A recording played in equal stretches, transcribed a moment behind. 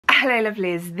Hello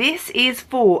lovelies, this is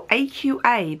for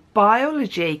AQA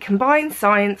Biology Combined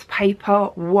Science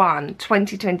Paper 1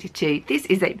 2022. This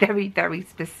is a very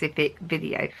specific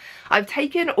video. I've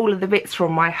taken all of the bits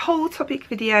from my whole topic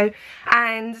video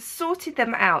and sorted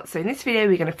them out. So in this video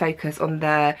we're going to focus on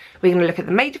we're going to look at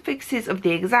the major focuses of the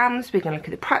exams, we're going to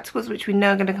look at the practicals which we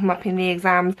know are going to come up in the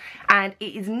exams, and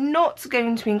it is not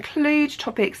going to include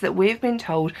topics that we've been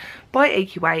told by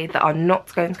AQA that are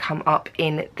not going to come up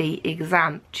in the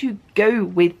exam. To go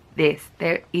with this,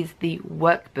 there is the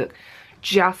workbook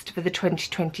just for the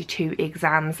 2022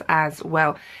 exams as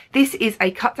well. This is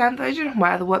a cut down version of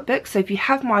my other workbooks, so if you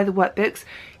have my other workbooks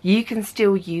you can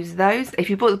still use those. If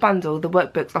you bought the bundle, the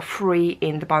workbooks are free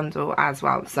in the bundle as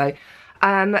well, so they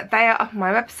are up on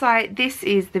my website. This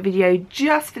is the video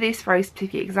just for this very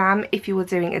specific exam. If you were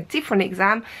doing a different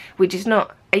exam which is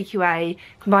not AQA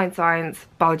Combined Science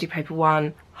Biology Paper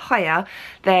 1 higher,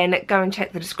 then go and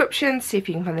check the description, see if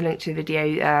you can find the link to the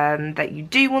video that you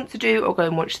do want to do, or go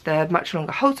and watch the much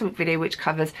longer whole topic video which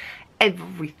covers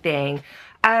everything.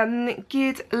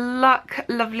 Good luck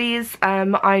lovelies.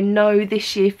 I know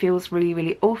this year feels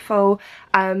really awful,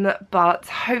 but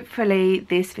hopefully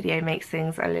this video makes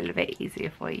things a little bit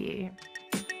easier for you.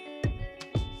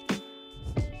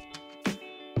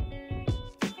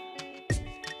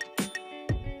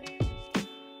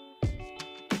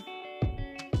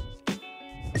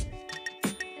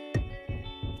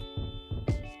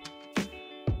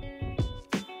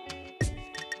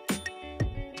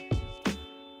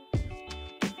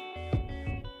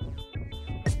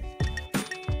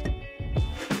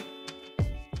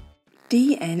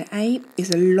 DNA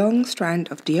is a long strand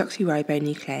of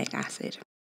deoxyribonucleic acid,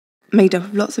 made up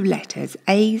of lots of letters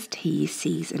A's, T's,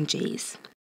 C's and G's.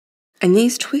 And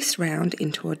these twist round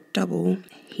into a double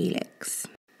helix.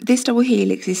 This double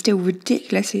helix is still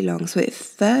ridiculously long, so it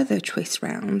further twists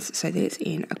rounds so that it's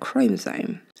in a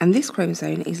chromosome. And this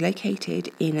chromosome is located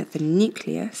in the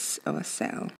nucleus of a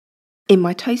cell. In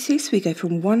mitosis, we go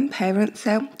from one parent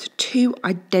cell to two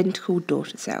identical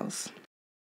daughter cells.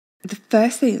 The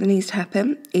first thing that needs to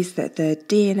happen is that the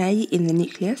DNA in the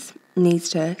nucleus needs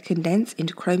to condense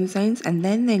into chromosomes, and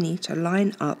then they need to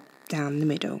line up down the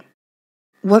middle.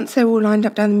 Once they're all lined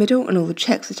up down the middle and all the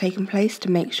checks are taken place to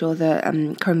make sure that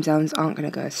chromosomes aren't going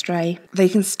to go astray, they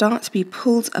can start to be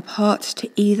pulled apart to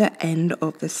either end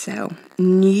of the cell.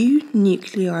 New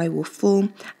nuclei will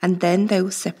form, and then they will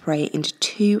separate into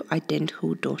two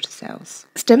identical daughter cells.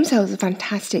 Stem cells are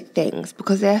fantastic things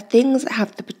because they are things that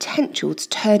have the potential to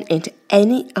turn into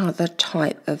any other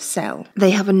type of cell.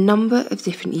 They have a number of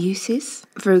different uses.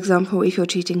 For example, if you're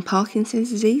treating Parkinson's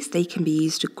disease, they can be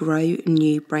used to grow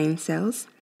new brain cells.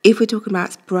 If we're talking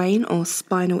about brain or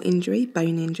spinal injury,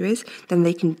 bone injuries, then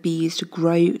they can be used to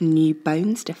grow new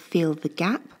bones to fill the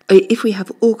gap. If we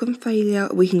have organ failure,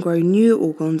 we can grow new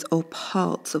organs or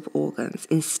parts of organs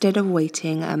instead of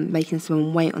waiting and making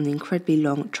someone wait on the incredibly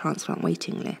long transplant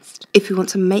waiting list. If we want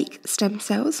to make stem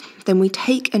cells, then we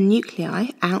take a nuclei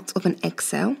out of an egg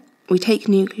cell. We take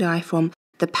nuclei from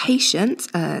the patient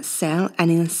cell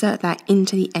and insert that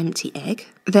into the empty egg.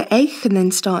 The egg can then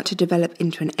start to develop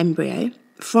into an embryo.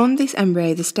 From this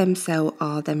embryo, the stem cells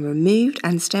are then removed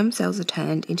and stem cells are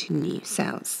turned into new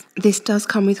cells. This does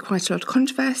come with quite a lot of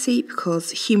controversy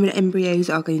because human embryos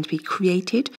are going to be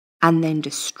created and then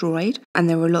destroyed, and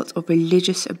there are lots of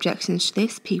religious objections to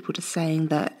this, people just saying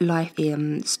that life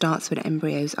starts when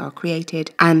embryos are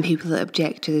created, and people that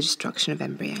object to the destruction of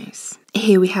embryos.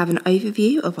 Here we have an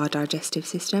overview of our digestive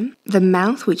system. The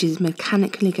mouth, which is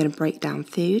mechanically going to break down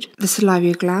food. The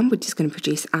salivary gland, which is going to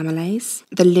produce amylase.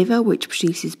 The liver, which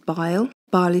produces bile.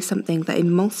 Bile is something that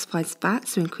emulsifies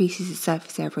fats, so increases the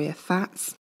surface area of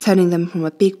fats, turning them from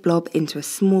a big blob into a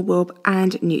small blob,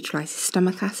 and neutralises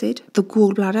stomach acid. The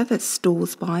gallbladder that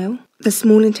stores bile. The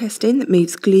small intestine that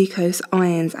moves glucose,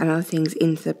 ions and other things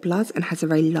into the blood and has a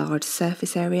very large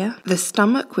surface area. The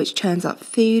stomach, which churns up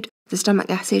food. The stomach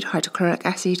acid, hydrochloric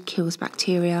acid, kills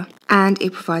bacteria, and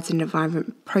it provides an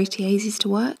environment for proteases to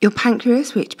work. Your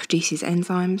pancreas, which produces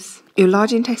enzymes. Your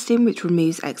large intestine, which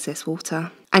removes excess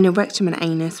water. And your rectum and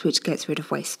anus, which gets rid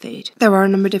of waste food. There are a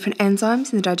number of different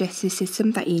enzymes in the digestive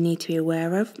system that you need to be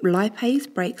aware of.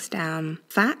 Lipase breaks down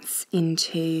fats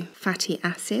into fatty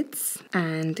acids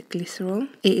and glycerol.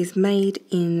 It is made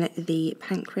in the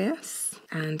pancreas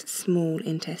and small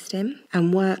intestine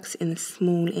and works in the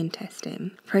small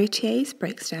intestine. Protease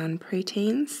breaks down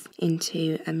proteins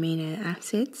into amino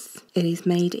acids. It is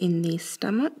made in the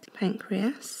stomach,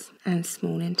 pancreas and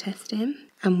small intestine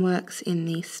and works in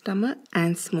the stomach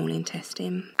and small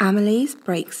intestine. Amylase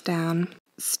breaks down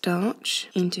starch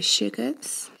into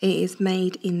sugars. It is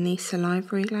made in the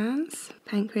salivary glands,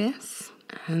 pancreas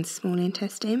and small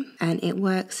intestine, and it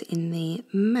works in the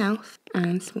mouth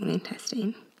and small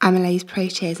intestine. Amylase,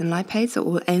 protease and lipase are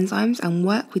all enzymes and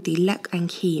work with the lock and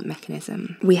key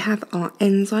mechanism. We have our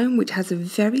enzyme, which has a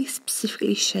very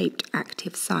specifically shaped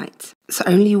active site. So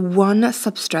only one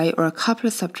substrate or a couple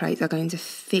of substrates are going to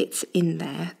fit in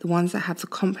there, the ones that have the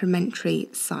complementary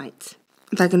site.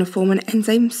 They're going to form an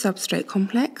enzyme substrate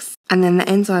complex, and then the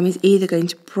enzyme is either going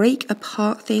to break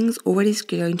apart things or it is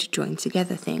going to join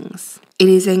together things. It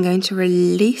is then going to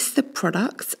release the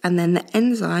products, and then the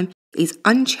enzyme is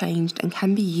unchanged and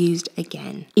can be used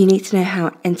again. You need to know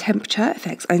how temperature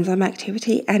affects enzyme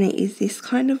activity, and it is this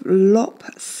kind of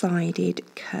lopsided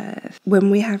curve. When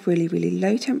we have really, really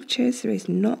low temperatures, there is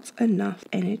not enough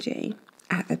energy.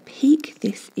 At the peak,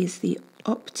 this is the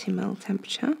optimal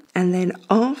temperature, and then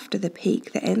after the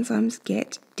peak, the enzymes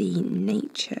get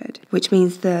denatured, which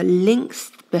means the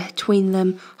links between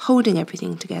them holding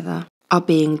everything together are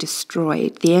being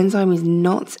destroyed. The enzyme is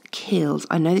not killed.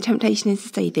 I know the temptation is to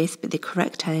say this, but the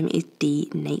correct term is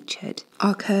denatured.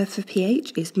 Our curve for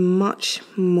pH is much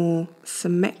more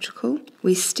symmetrical.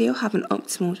 We still have an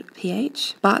optimal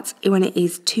pH, but when it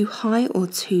is too high or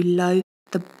too low,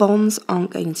 the bonds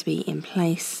aren't going to be in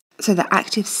place. So the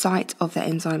active site of the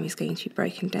enzyme is going to be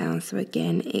broken down. So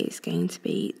again, it's going to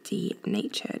be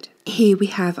denatured. Here we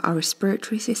have our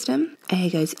respiratory system. Air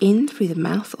goes in through the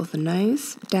mouth or the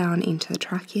nose, down into the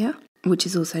trachea, which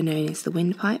is also known as the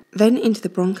windpipe, then into the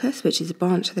bronchus, which is a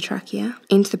branch of the trachea,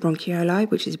 into the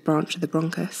bronchioli, which is a branch of the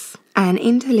bronchus, and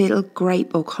into the little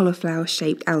grape or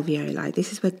cauliflower-shaped alveoli.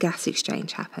 This is where gas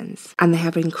exchange happens, and they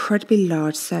have an incredibly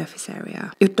large surface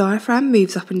area. Your diaphragm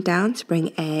moves up and down to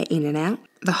bring air in and out.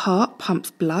 The heart pumps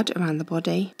blood around the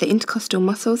body. The intercostal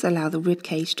muscles allow the rib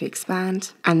cage to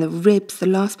expand, and the ribs, the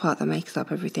last part that makes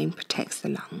up everything, protects the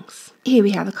lungs. Here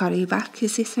we have a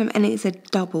cardiovascular system, and it is a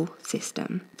double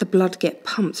system. The blood gets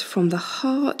pumped from the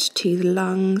heart to the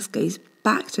lungs, goes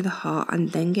back to the heart,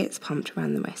 and then gets pumped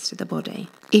around the rest of the body.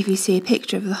 If you see a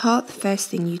picture of the heart, the first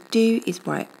thing you do is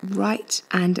write right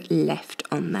and left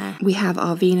on there. We have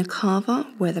our vena cava,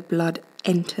 where the blood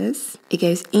enters. It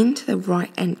goes into the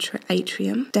right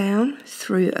atrium, down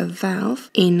through a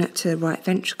valve into the right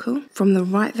ventricle. From the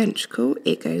right ventricle,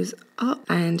 it goes up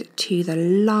and to the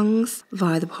lungs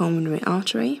via the pulmonary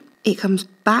artery. It comes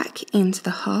back into the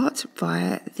heart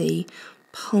via the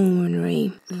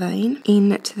pulmonary vein,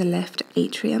 into the left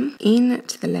atrium,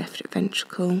 into the left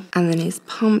ventricle, and then is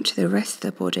pumped to the rest of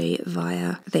the body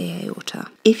via the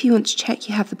aorta. If you want to check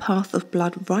you have the path of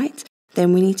blood right,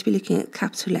 then we need to be looking at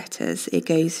capital letters. It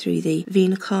goes through the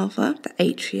vena cava, the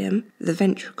atrium, the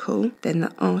ventricle, then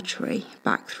the artery,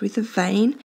 back through the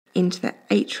vein, into the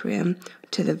atrium,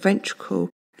 to the ventricle,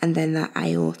 and then the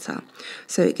aorta.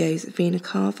 So it goes vena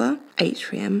cava,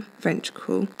 atrium,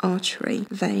 ventricle, artery,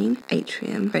 vein,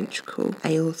 atrium, ventricle,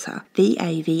 aorta.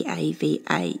 VA, VA,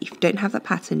 VA. If you don't have that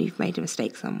pattern, you've made a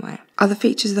mistake somewhere. Other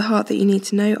features of the heart that you need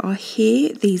to know are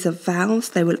here. These are valves.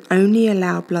 They will only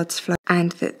allow blood to flow,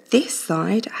 and that this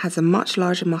side has a much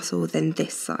larger muscle than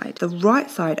this side. The right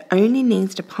side only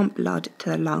needs to pump blood to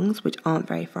the lungs, which aren't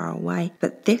very far away,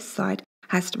 but this side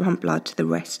has to pump blood to the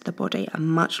rest of the body a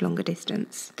much longer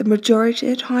distance. The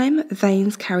majority of the time,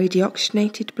 veins carry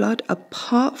deoxygenated blood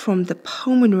apart from the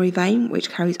pulmonary vein, which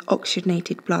carries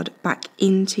oxygenated blood back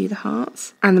into the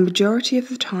heart. And the majority of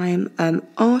the time,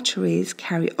 arteries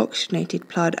carry oxygenated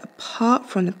blood apart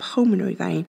from the pulmonary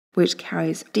vein, which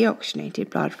carries deoxygenated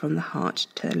blood from the heart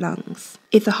to the lungs.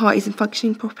 If the heart isn't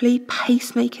functioning properly,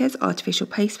 pacemakers, artificial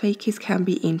pacemakers, can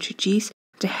be introduced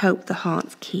to help the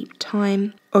heart keep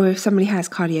time. Or if somebody has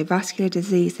cardiovascular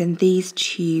disease, then these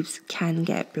tubes can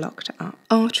get blocked up.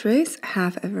 Arteries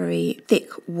have a very thick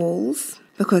walls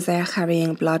because they are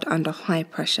carrying blood under high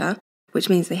pressure, which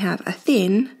means they have a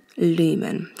thin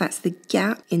lumen. That's the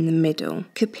gap in the middle.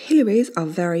 Capillaries are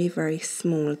very, very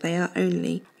small. They are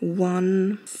only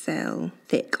 1 cell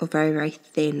thick, or very, very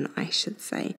thin, I should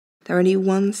say. They're only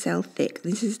 1 cell thick.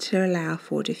 This is to allow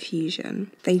for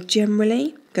diffusion. They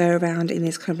generally go around in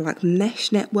this kind of like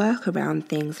mesh network around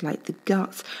things like the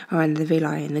guts, around the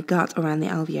villi in the gut, around the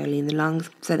alveoli in the lungs,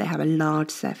 so they have a large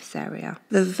surface area.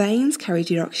 The veins carry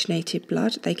deoxygenated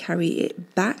blood. They carry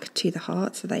it back to the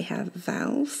heart, so they have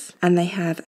valves, and they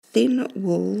have thin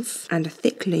walls and a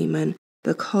thick lumen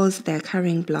because they're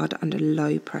carrying blood under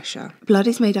low pressure. Blood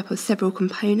is made up of several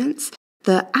components.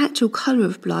 The actual colour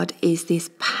of blood is this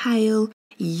pale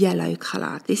yellow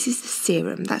colour. This is the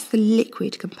serum. That's the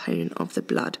liquid component of the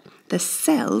blood. The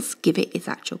cells give it its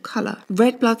actual colour.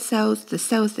 Red blood cells, the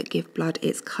cells that give blood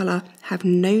its colour, have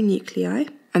no nuclei,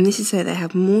 and this is so they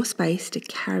have more space to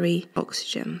carry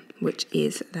oxygen, which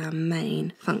is their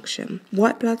main function.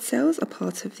 White blood cells are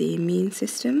part of the immune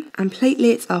system, and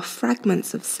platelets are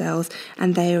fragments of cells,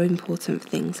 and they are important for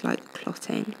things like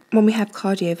clotting. When we have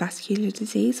cardiovascular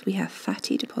disease, we have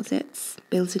fatty deposits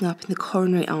building up in the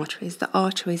coronary arteries, the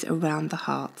arteries around the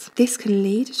heart. This can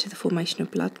lead to the formation of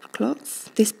blood clots.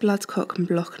 This blood clot can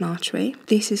block an artery.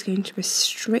 This is going to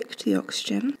restrict the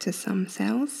oxygen to some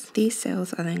cells. These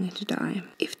cells are then going to die.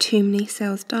 If too many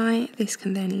cells die, this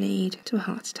can then lead to a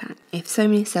heart attack. If so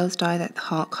many cells die that the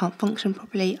heart can't function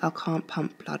properly or can't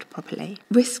pump blood properly.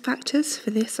 Risk factors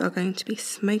for this are going to be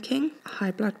smoking,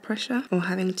 high blood pressure, or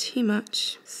having too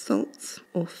much salt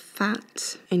or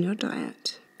fat in your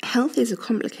diet. Health is a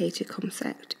complicated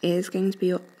concept. It is going to be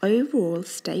your overall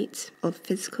state of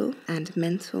physical and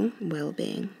mental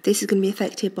well-being. This is going to be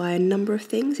affected by a number of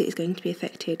things. It is going to be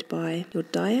affected by your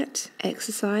diet,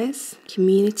 exercise,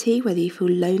 community, whether you feel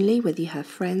lonely, whether you have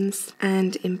friends,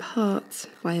 and in part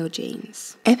by your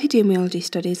genes. Epidemiology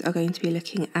studies are going to be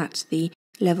looking at the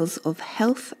levels of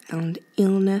health and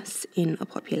illness in a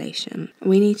population.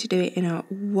 We need to do it in a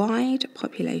wide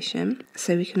population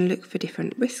so we can look for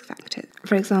different risk factors.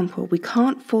 For example, we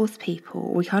can't ask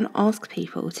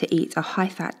people to eat a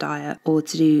high-fat diet or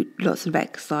to do lots of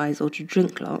exercise or to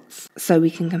drink lots, so we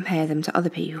can compare them to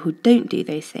other people who don't do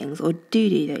those things or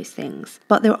do those things.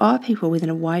 But there are people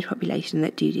within a wide population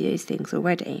that do those things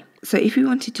already. So if we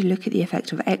wanted to look at the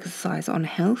effect of exercise on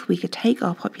health, we could take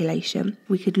our population,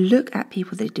 we could look at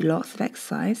people that do lots of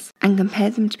exercise and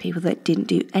compare them to people that didn't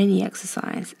do any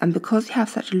exercise. And because we have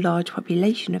such a large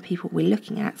population of people we're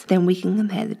looking at, then we can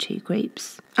compare the two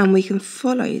groups. And we can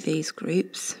follow these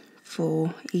groups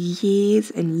for years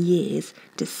and years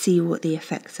to see what the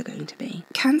effects are going to be.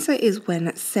 Cancer is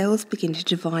when cells begin to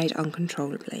divide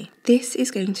uncontrollably. This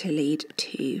is going to lead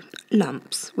to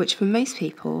lumps, which for most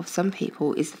people, some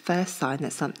people, is the first sign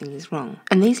that something is wrong.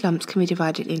 And these lumps can be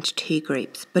divided into two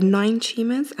groups, benign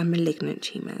tumours and malignant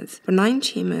tumours. Benign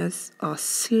tumours are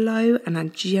slow and are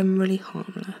generally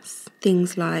harmless.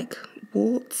 Things like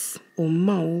warts or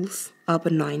moles are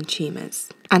benign tumours.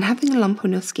 And having a lump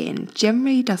on your skin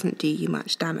generally doesn't do you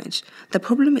much damage. The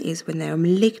problem is when there are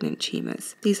malignant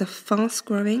tumours. These are fast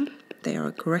growing, they are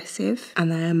aggressive, and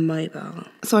they are mobile.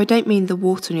 So I don't mean the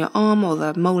wart on your arm or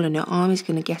the mole on your arm is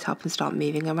going to get up and start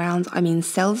moving around. I mean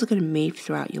cells are going to move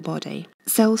throughout your body.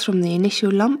 Cells from the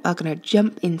initial lump are going to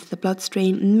jump into the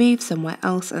bloodstream, move somewhere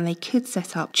else, and they could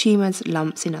set up tumours,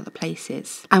 lumps in other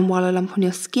places. And while a lump on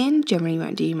your skin generally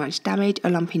won't do you much damage, a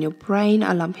lump in your brain,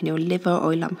 a lump in your liver,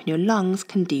 or a lump in your lungs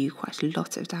can do quite a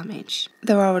lot of damage.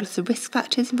 There are lots of risk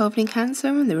factors involved in cancer,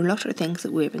 and there are a lot of things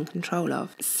that we're in control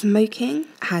of. Smoking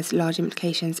has large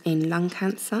implications in lung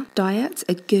cancer. Diet,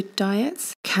 a good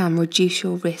diet, can reduce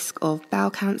your risk of bowel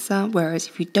cancer, whereas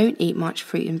if you don't eat much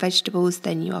fruit and vegetables,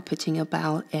 then you are putting your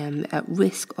bowel at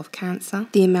risk of cancer.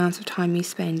 The amount of time you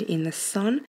spend in the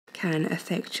sun can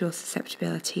affect your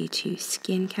susceptibility to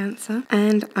skin cancer,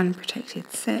 and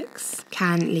unprotected sex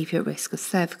can leave you at risk of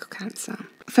cervical cancer.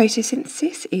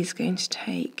 Photosynthesis is going to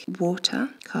take water,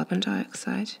 carbon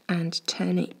dioxide, and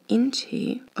turn it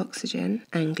into oxygen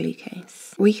and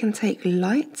glucose. We can take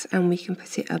light and we can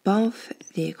put it above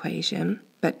the equation,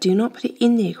 but do not put it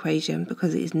in the equation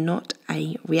because it is not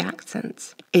a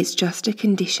reactant. It's just a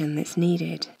condition that's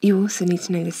needed. You also need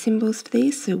to know the symbols for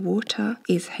these. So water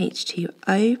is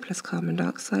H2O plus carbon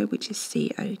dioxide, which is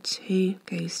CO2,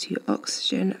 goes to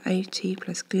oxygen, O2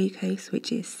 plus glucose,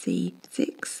 which is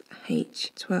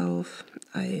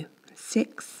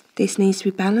C6H12O6. This needs to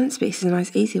be balanced, but it's a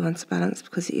nice easy one to balance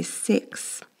because it is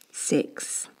 6,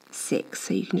 6, 6.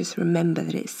 So you can just remember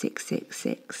that it's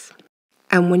 666.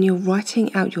 And when you're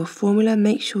writing out your formula,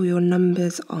 make sure your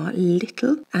numbers are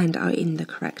little and are in the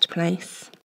correct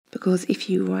place. Because if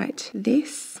you write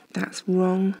this, that's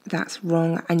wrong,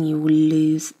 and you will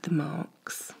lose the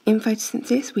marks. In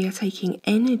photosynthesis, we are taking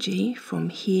energy from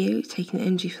here, taking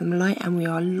energy from light, and we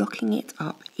are locking it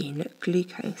up in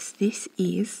glucose. This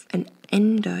is an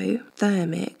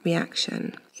endothermic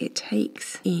reaction. It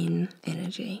takes in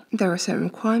energy. There are certain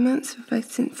requirements for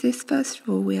photosynthesis. First of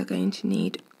all, we are going to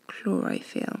need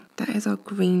chlorophyll. That is our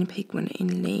green pigment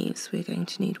in leaves. We're going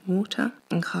to need water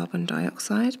and carbon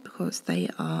dioxide because they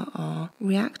are our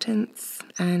reactants,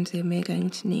 and then we're going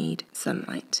to need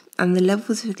sunlight. And the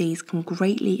levels of these can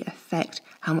greatly affect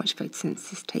how much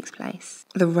photosynthesis takes place.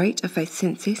 The rate of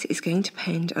photosynthesis is going to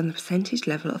depend on the percentage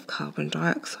level of carbon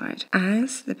dioxide.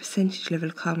 As the percentage level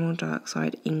of carbon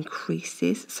dioxide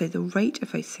increases, so the rate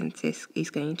of photosynthesis is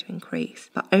going to increase,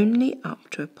 but only up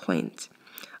to a point.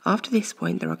 After this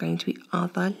point, there are going to be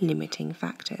other limiting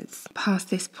factors. Past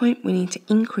this point, we need to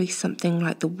increase something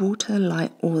like the water,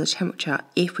 light, or the temperature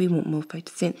if we want more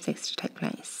photosynthesis to take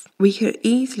place. We could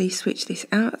easily switch this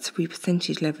out to the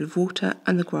percentage level of water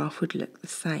and the graph would look the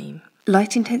same.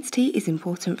 Light intensity is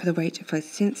important for the rate of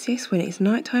photosynthesis. When it is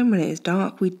nighttime, when it is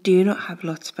dark, we do not have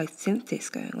lots of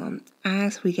photosynthesis going on.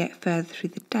 As we get further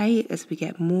through the day, as we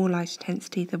get more light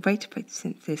intensity, the rate of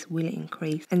photosynthesis will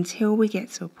increase until we get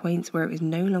to a point where it is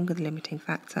no longer the limiting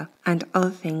factor and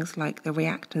other things like the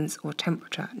reactants or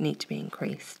temperature need to be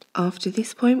increased. After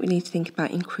this point, we need to think about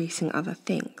increasing other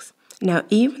things. Now,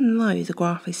 even though the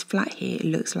graph is flat here, it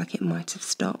looks like it might have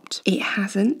stopped. It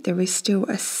hasn't. There is still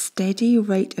a steady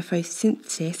rate of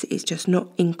photosynthesis. It's just not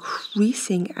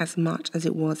increasing as much as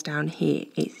it was down here.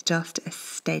 It's just a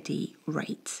steady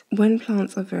rate. When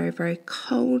plants are very, very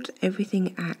cold,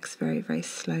 everything acts very, very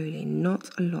slowly.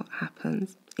 Not a lot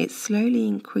happens. It slowly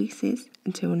increases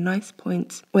until a nice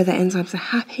point where the enzymes are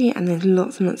happy and there's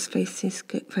lots and lots of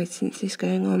photosynthesis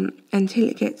going on until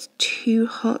it gets too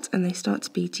hot and they start to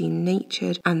be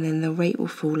denatured, and then the rate will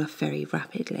fall off very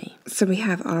rapidly. So we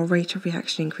have our rate of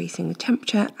reaction increasing with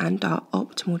temperature and our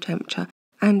optimal temperature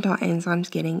and our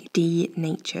enzymes getting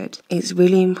denatured. It's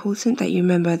really important that you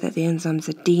remember that the enzymes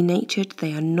are denatured.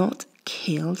 They are not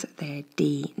killed, they're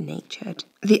denatured.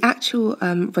 The actual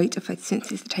rate of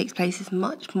photosynthesis that takes place is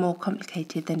much more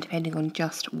complicated than depending on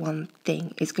just one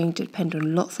thing. It's going to depend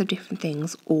on lots of different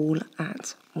things all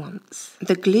at once.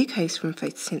 The glucose from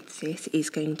photosynthesis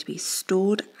is going to be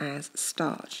stored as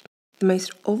starch. The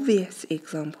most obvious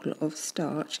example of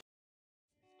starch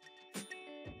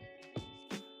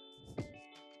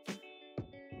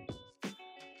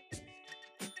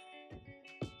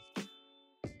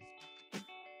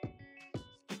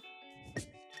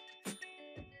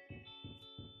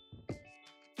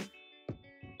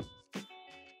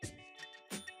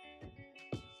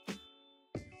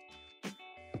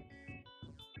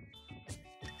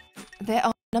There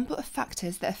are a number of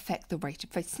factors that affect the rate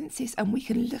of photosynthesis, and we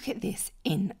can look at this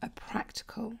in a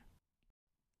practical.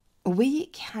 We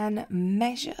can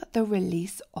measure the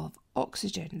release of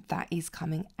oxygen that is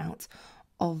coming out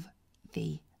of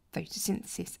the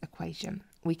photosynthesis equation.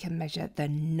 We can measure the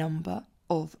number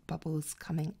of bubbles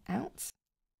coming out.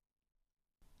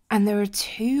 And there are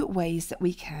two ways that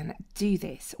we can do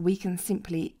this. We can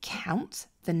simply count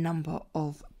the number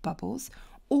of bubbles,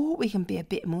 or we can be a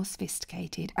bit more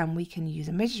sophisticated and we can use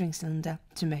a measuring cylinder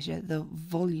to measure the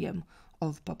volume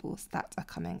of bubbles that are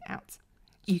coming out.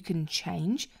 You can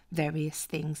change various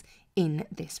things in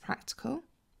this practical.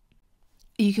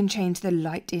 You can change the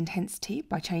light intensity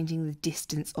by changing the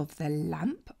distance of the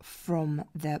lamp from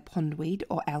the pondweed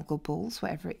or algal balls,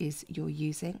 whatever it is you're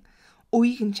using. Or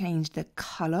you can change the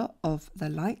colour of the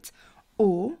light,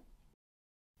 or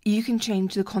you can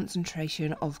change the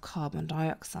concentration of carbon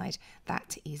dioxide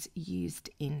that is used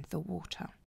in the water.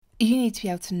 You need to be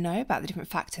able to know about the different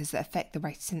factors that affect the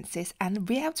rate of synthesis and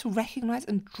be able to recognise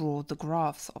and draw the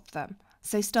graphs of them.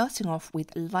 So starting off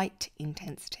with light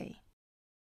intensity.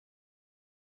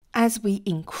 As we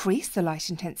increase the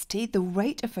light intensity, the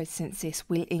rate of photosynthesis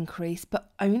will increase,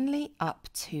 but only up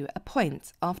to a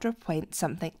point. After a point,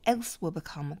 something else will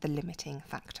become the limiting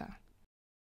factor.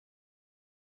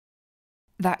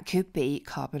 That could be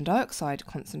carbon dioxide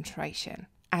concentration.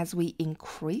 As we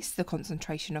increase the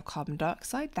concentration of carbon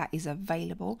dioxide that is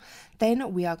available,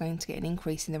 then we are going to get an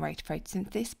increase in the rate of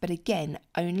photosynthesis, but again,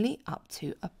 only up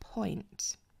to a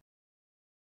point.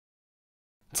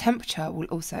 Temperature will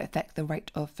also affect the rate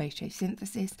of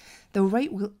photosynthesis. The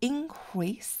rate will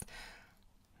increase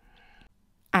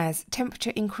as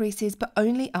temperature increases, but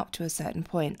only up to a certain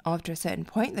point. After a certain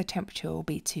point, the temperature will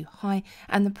be too high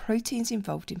and the proteins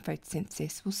involved in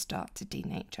photosynthesis will start to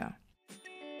denature.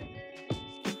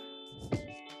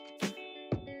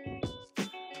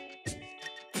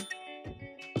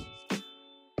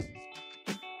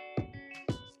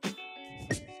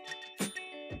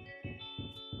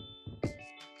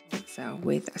 Cell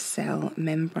with a cell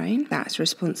membrane that's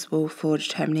responsible for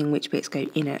determining which bits go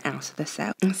in and out of the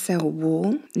cell. A cell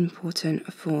wall,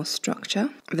 important for structure.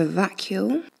 The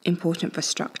vacuole, important for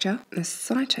structure. The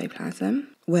cytoplasm,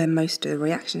 where most of the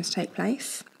reactions take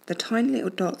place. The tiny little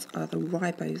dots are the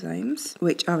ribosomes,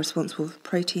 which are responsible for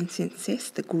protein synthesis.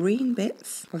 The green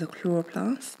bits are the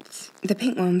chloroplasts. The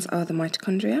pink ones are the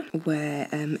mitochondria, where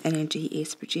energy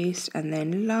is produced. And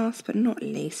then last but not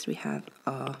least, we have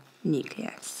our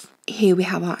nucleus. Here we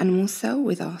have our animal cell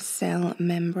with our cell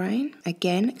membrane,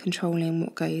 again controlling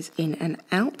what goes in and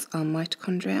out, our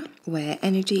mitochondria, where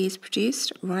energy is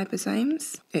produced,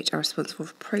 ribosomes, which are responsible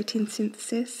for protein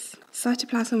synthesis,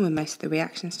 cytoplasm, where most of the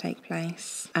reactions take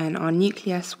place, and our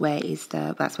nucleus,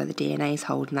 that's where the DNA is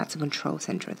held, and that's the control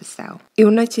centre of the cell.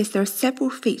 You'll notice there are several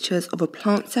features of a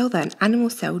plant cell that an animal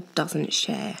cell doesn't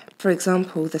share. For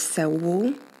example, the cell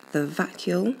wall, the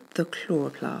vacuole, the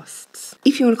chloroplasts.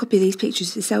 If you want to copy these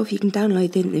pictures yourself, you can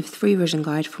download the free revision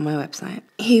guide from my website.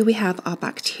 Here we have our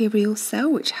bacterial cell,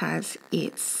 which has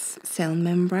its cell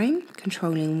membrane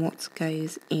controlling what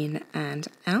goes in and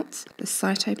out, the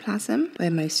cytoplasm,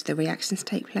 where most of the reactions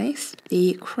take place,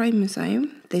 the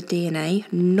chromosome, the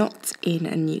DNA not in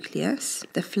a nucleus,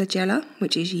 the flagella,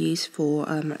 which is used for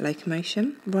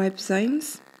locomotion,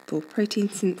 ribosomes, for protein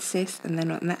synthesis, and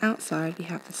then on the outside we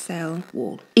have the cell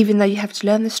wall. Even though you have to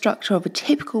learn the structure of a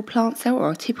typical plant cell or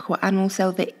a typical animal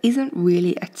cell, there isn't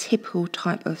really a typical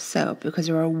type of cell because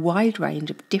there are a wide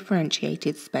range of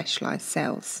differentiated specialised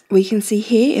cells. We can see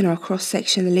here in our cross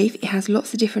section of the leaf, it has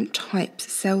lots of different types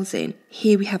of cells in.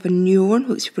 Here we have a neuron,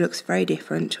 which looks very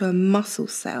different to a muscle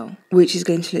cell, which is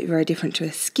going to look very different to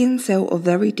a skin cell or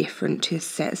very different to a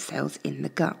set of cells in the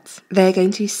gut. They're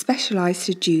going to be specialised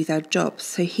to do their jobs.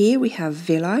 So here we have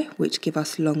villi, which give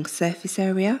us long surface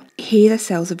area. Here the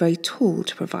cells are very tall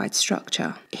to provide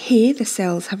structure. Here the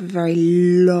cells have a very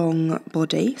long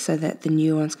body so that the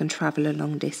neurons can travel a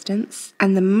long distance.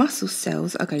 And the muscle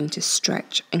cells are going to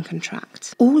stretch and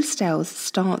contract. All cells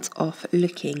start off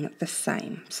looking the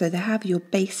same. So they have your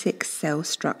basic cell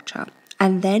structure.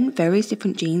 And then various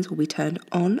different genes will be turned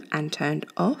on and turned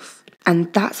off.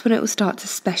 And that's when it will start to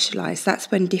specialise.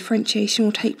 That's when differentiation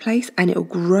will take place and it will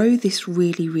grow this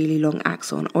really, really long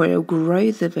axon, or it will grow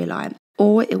the villi,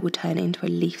 or it will turn into a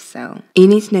leaf cell. You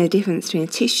need to know the difference between a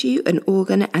tissue, an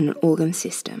organ, and an organ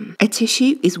system. A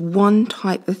tissue is one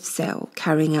type of cell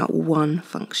carrying out one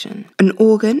function. An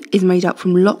organ is made up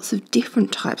from lots of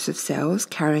different types of cells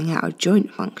carrying out a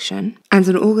joint function. And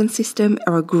an organ system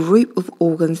are a group of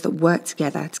organs that work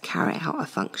together to carry out a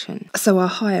function. So our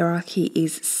hierarchy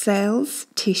is cells,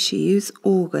 tissues,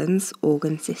 organs,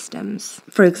 organ systems.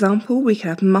 For example, we can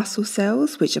have muscle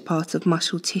cells, which are part of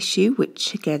muscle tissue,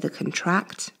 which together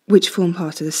contract, which form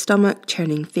part of the stomach,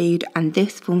 churning food, and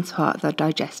this forms part of the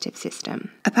digestive system.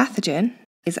 A pathogen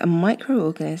is a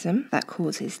microorganism that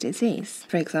causes disease.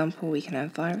 For example, we can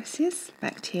have viruses,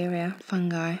 bacteria,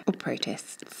 fungi, or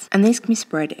protists. And these can be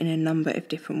spread in a number of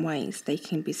different ways. They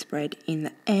can be spread in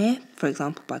the air, for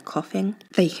example, by coughing.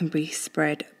 They can be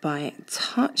spread by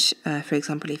touch. For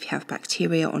example, if you have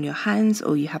bacteria on your hands,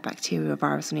 or you have bacteria or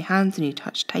virus on your hands and you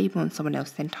touch a table and someone else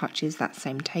then touches that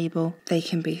same table. They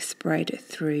can be spread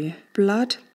through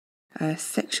blood,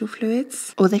 sexual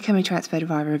fluids, or they can be transferred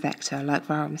via a vector like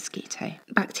via a mosquito.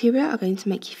 Bacteria are going to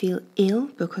make you feel ill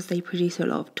because they produce a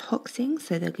lot of toxins,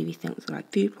 so they'll give you things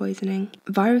like food poisoning.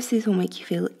 Viruses will make you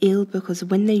feel ill because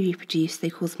when they reproduce, they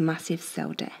cause massive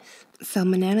cell death.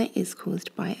 Salmonella is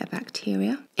caused by a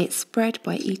bacteria. It's spread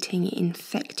by eating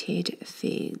infected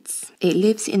foods. It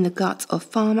lives in the gut of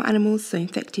farm animals, so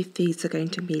infected foods are going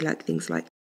to be like things like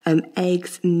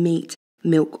eggs, meat,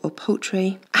 milk or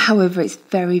poultry. However, it's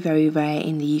very, very rare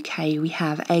in the UK. We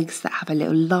have eggs that have a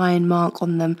little lion mark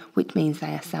on them, which means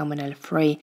they are salmonella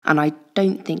free. And I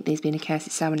don't think there's been a case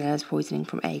of salmonella poisoning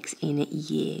from eggs in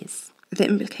years. The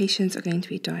implications are going to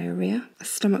be diarrhea,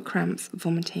 stomach cramps,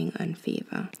 vomiting and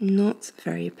fever. Not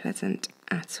very pleasant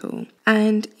at all.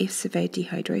 And if severe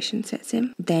dehydration sets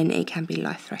in, then it can be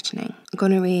life-threatening.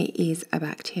 Gonorrhea is a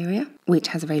bacteria, which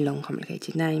has a very long,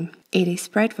 complicated name. It is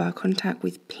spread via contact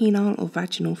with penile or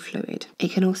vaginal fluid.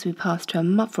 It can also be passed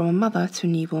from a mother to a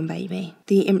newborn baby.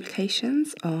 The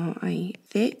implications are a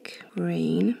thick,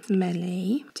 green,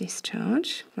 smelly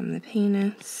discharge from the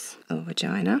penis or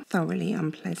vagina, thoroughly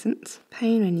unpleasant,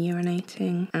 pain when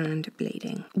urinating, and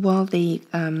bleeding. While the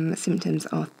symptoms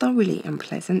are thoroughly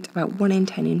unpleasant, about 1 in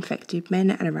 10 infected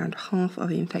men and around half of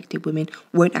infected women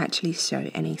won't actually show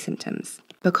any symptoms.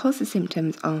 Because the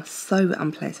symptoms are so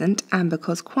unpleasant and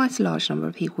because quite a large number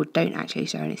of people don't actually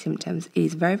show any symptoms, it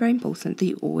is very, very important that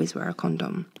you always wear a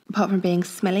condom. Apart from being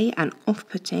smelly and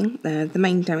off-putting, the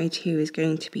main damage here is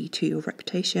going to be to your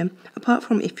reputation, apart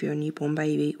from if you're a newborn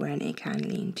baby, when it can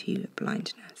lead to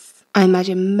blindness. I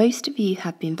imagine most of you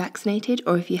have been vaccinated,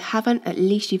 or if you haven't, at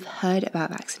least you've heard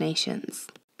about vaccinations.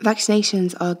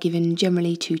 Vaccinations are given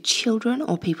generally to children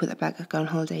or people that go on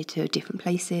holiday to different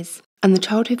places. And the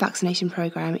childhood vaccination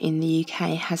programme in the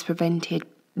UK has prevented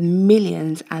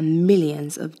millions and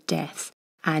millions of deaths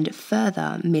and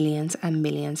further millions and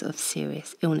millions of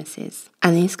serious illnesses.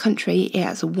 And in this country, it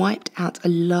has wiped out a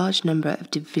large number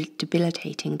of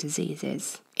debilitating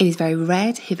diseases. It is very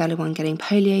rare to hear anyone getting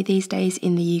polio these days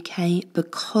in the UK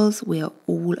because we are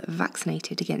all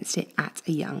vaccinated against it at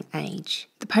a young age.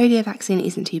 The polio vaccine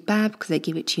isn't too bad because they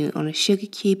give it to you on a sugar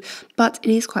cube, but it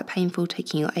is quite painful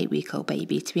taking your 8-week-old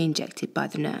baby to be injected by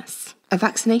the nurse. A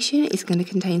vaccination is going to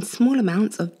contain small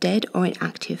amounts of dead or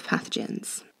inactive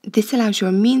pathogens. This allows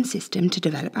your immune system to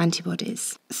develop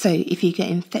antibodies. So if you get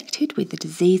infected with the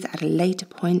disease at a later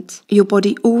point, your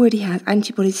body already has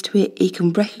antibodies to it, it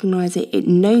can recognise it, it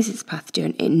knows it's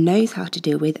pathogen, it knows how to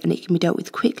deal with, and it can be dealt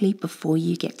with quickly before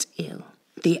you get ill.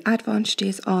 The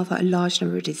advantages are that a large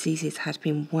number of diseases had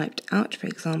been wiped out. For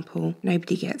example,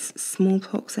 nobody gets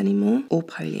smallpox anymore or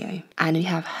polio. And we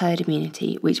have herd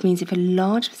immunity, which means if a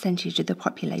large percentage of the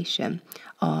population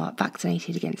are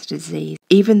vaccinated against a disease,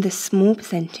 even the small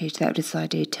percentage that have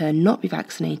decided to not be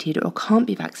vaccinated or can't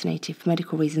be vaccinated for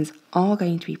medical reasons are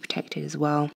going to be protected as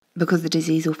well, because the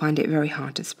disease will find it very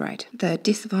hard to spread. The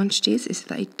disadvantages is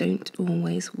that they don't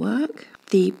always work.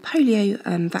 The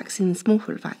polio vaccine,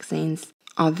 smallpox vaccines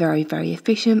are very, very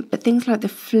efficient, but things like the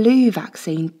flu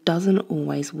vaccine doesn't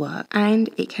always work, and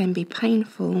it can be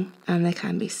painful and there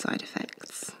can be side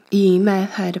effects. You may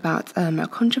have heard about a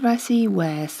controversy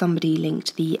where somebody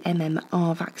linked the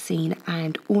MMR vaccine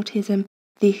and autism.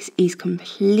 This is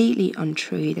completely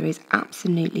untrue. There is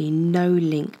absolutely no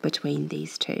link between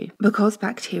these two. Because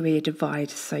bacteria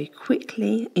divide so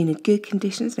quickly, in good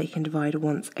conditions they can divide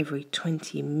once every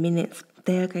 20 minutes.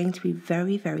 They are going to be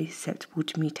very, very susceptible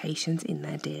to mutations in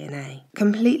their DNA.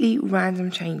 Completely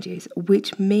random changes,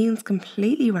 which means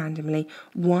completely randomly,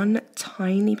 one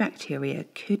tiny bacteria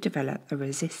could develop a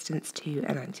resistance to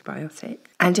an antibiotic.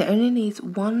 And it only needs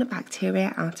one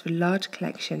bacteria out of a large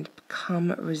collection to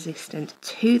become resistant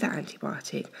to that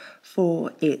antibiotic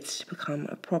for it to become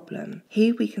a problem.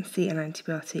 Here we can see an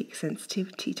antibiotic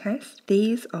sensitivity test.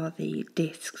 These are the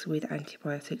discs with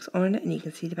antibiotics on it, and you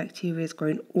can see the bacteria has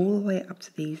grown all the way up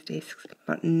to these discs,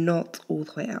 but not all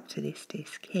the way up to this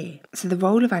disc here. So the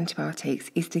role of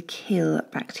antibiotics is to kill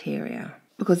bacteria.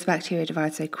 Because the bacteria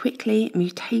divide so quickly,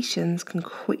 mutations can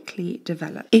quickly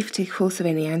develop. If to course of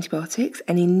any antibiotics,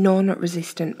 any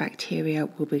non-resistant bacteria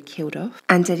will be killed off,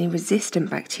 and any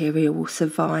resistant bacteria will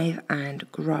survive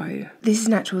and grow. This is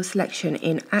natural selection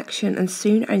in action, and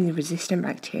soon only resistant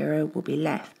bacteria will be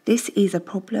left. This is a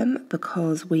problem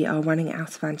because we are running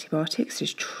out of antibiotics to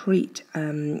treat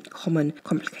common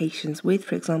complications with.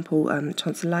 For example,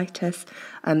 tonsillitis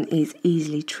is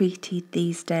easily treated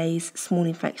these days. Small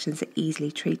infections are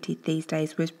easily treated these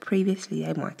days, whereas previously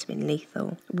they might have been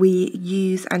lethal. We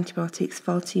use antibiotics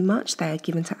far too much. They are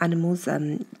given to animals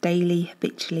daily,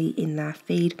 habitually in their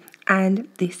feed, and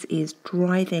this is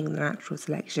driving the natural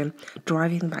selection,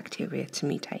 driving the bacteria to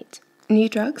mutate. New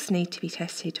drugs need to be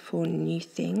tested for new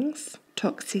things: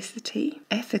 toxicity,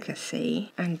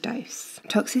 efficacy, and dose.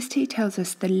 Toxicity tells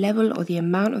us the level or the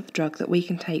amount of the drug that we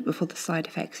can take before the side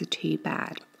effects are too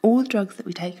bad. All the drugs that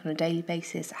we take on a daily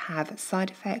basis have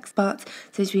side effects, but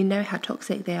since we know how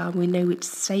toxic they are, we know which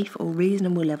safe or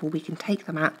reasonable level we can take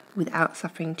them at without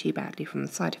suffering too badly from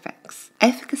the side effects.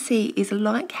 Efficacy is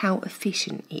like how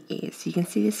efficient it is. You can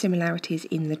see the similarities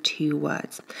in the two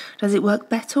words. Does it work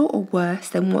better or worse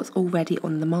than what's already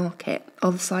on the market?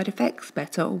 Are the side effects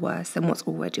better or worse than what's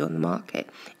already on the market?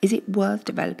 Is it worth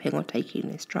developing or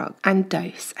taking this drug? And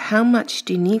dose. How much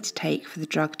do you need to take for the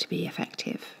drug to be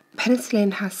effective?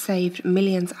 Penicillin has saved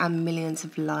millions and millions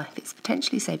of lives. It's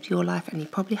potentially saved your life and you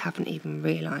probably haven't even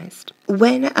realised.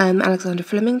 When Alexander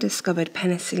Fleming discovered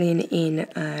penicillin in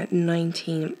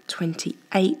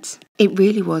 1928, it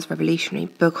really was revolutionary,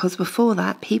 because before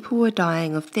that people were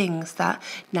dying of things that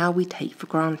now we take for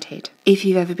granted. If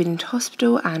you've ever been into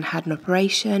hospital and had an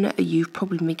operation, you've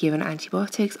probably been given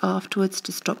antibiotics afterwards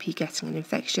to stop you getting an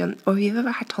infection, or if you've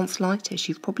ever had tonsillitis,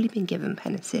 you've probably been given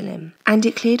penicillin. And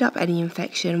it cleared up any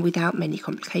infection without many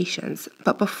complications.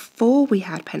 But before we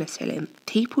had penicillin,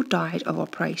 people died of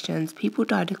operations, people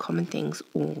died of common things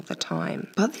all the time.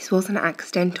 But this was an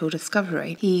accidental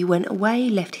discovery. He went away,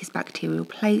 left his bacterial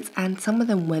plates, and some of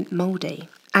them went mouldy.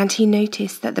 And he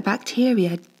noticed that the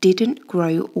bacteria didn't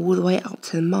grow all the way up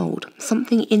to the mould.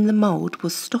 Something in the mould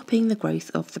was stopping the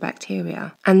growth of the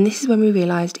bacteria. And this is when we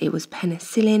realised it was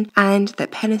penicillin, and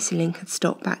that penicillin could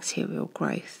stop bacterial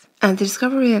growth. And the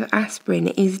discovery of aspirin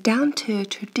is down to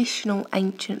traditional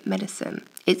ancient medicine.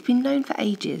 It's been known for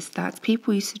ages that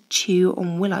people used to chew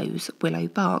on willow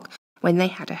bark when they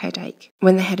had a headache,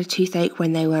 when they had a toothache,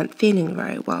 when they weren't feeling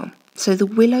very well. So the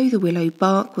willow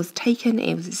bark was taken,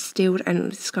 it was distilled, and it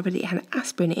was discovered it had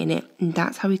aspirin in it, and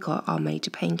that's how we got our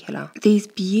major painkiller. These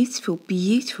beautiful,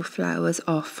 beautiful flowers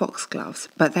are foxgloves,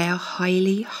 but they are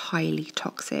highly, highly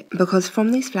toxic because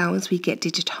from these flowers we get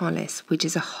digitalis, which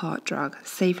is a heart drug.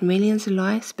 Saved millions of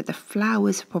lives, but the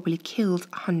flowers have probably killed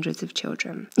hundreds of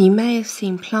children. You may have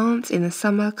seen plants in the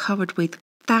summer covered with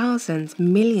thousands,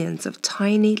 millions of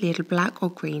tiny little black or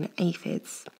green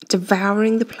aphids,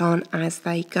 devouring the plant as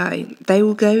they go. They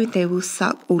will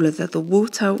suck all of the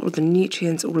water, all the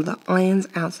nutrients, all of the ions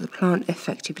out of the plant,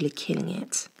 effectively killing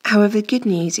it. However, the good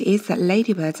news is that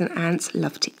ladybirds and ants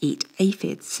love to eat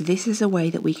aphids, so this is a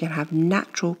way that we can have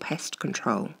natural pest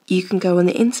control. You can go on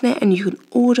the internet and you can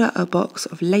order a box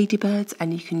of ladybirds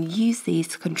and you can use these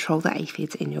to control the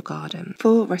aphids in your garden.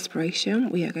 For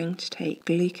respiration, we are going to take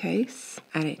glucose,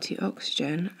 add it to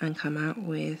oxygen and come out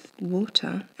with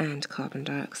water and carbon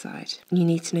dioxide. You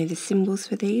need to know the symbols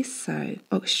for these, so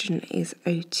oxygen is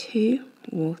O2,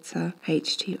 water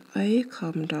H2O,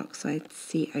 carbon dioxide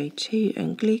CO2,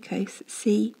 and glucose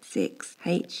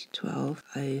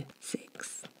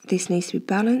C6H12O6. This needs to be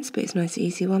balanced, but it's a nice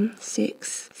easy one.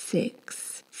 6,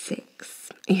 6, 6.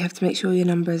 You have to make sure your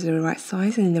numbers are the right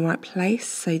size and in the right place,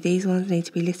 so these ones need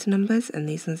to be little numbers and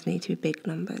these ones need to be big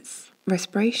numbers.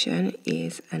 Respiration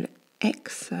is an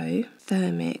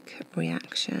exothermic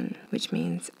reaction, which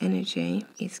means energy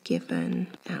is given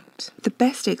out. The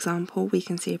best example we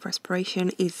can see of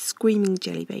respiration is Screaming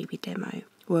Jelly Baby demo,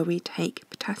 where we take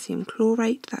potassium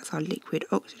chlorate, that's our liquid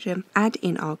oxygen, add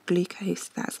in our glucose,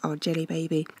 that's our jelly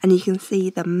baby, and you can see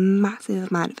the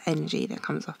massive amount of energy that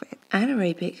comes off it.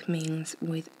 Anaerobic means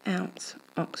without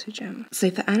oxygen. So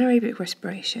for anaerobic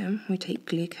respiration, we take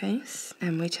glucose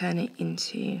and we turn it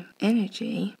into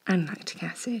energy and lactic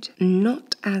acid.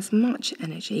 Not as much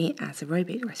energy as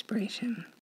aerobic respiration.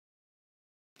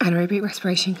 Anaerobic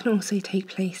respiration can also take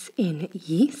place in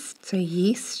yeast. So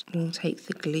yeast will take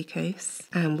the glucose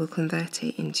and will convert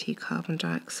it into carbon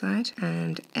dioxide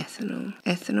and ethanol.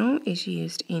 Ethanol is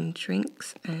used in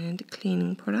drinks and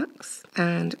cleaning products,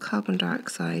 and carbon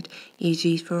dioxide is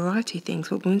used for a variety of things.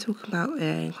 But when we're talking about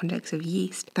in the context of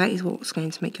yeast, that is what's going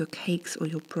to make your cakes or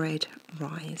your bread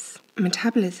rise.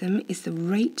 Metabolism is the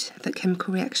rate that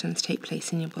chemical reactions take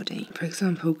place in your body. For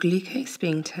example, glucose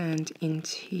being turned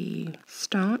into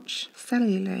starch,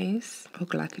 cellulose or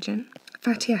glycogen,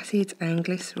 fatty acids and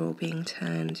glycerol being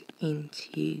turned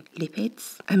into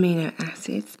lipids, amino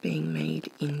acids being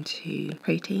made into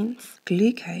proteins,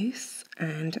 glucose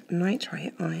and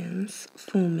nitrite ions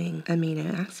forming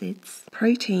amino acids,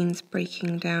 proteins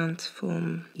breaking down to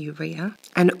form urea,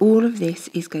 and all of this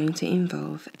is going to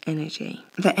involve energy.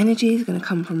 The energy is going to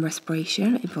come from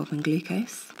respiration involving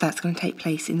glucose. That's going to take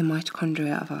place in the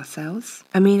mitochondria of our cells.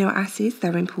 Amino acids,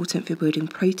 they're important for building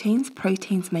proteins.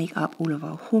 Proteins make up all of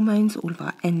our hormones, all of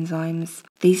our enzymes.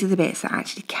 These are the bits that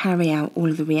actually carry out all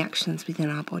of the reactions within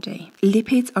our body.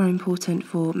 Lipids are important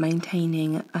for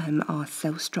maintaining our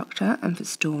cell structure and for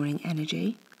storing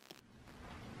energy.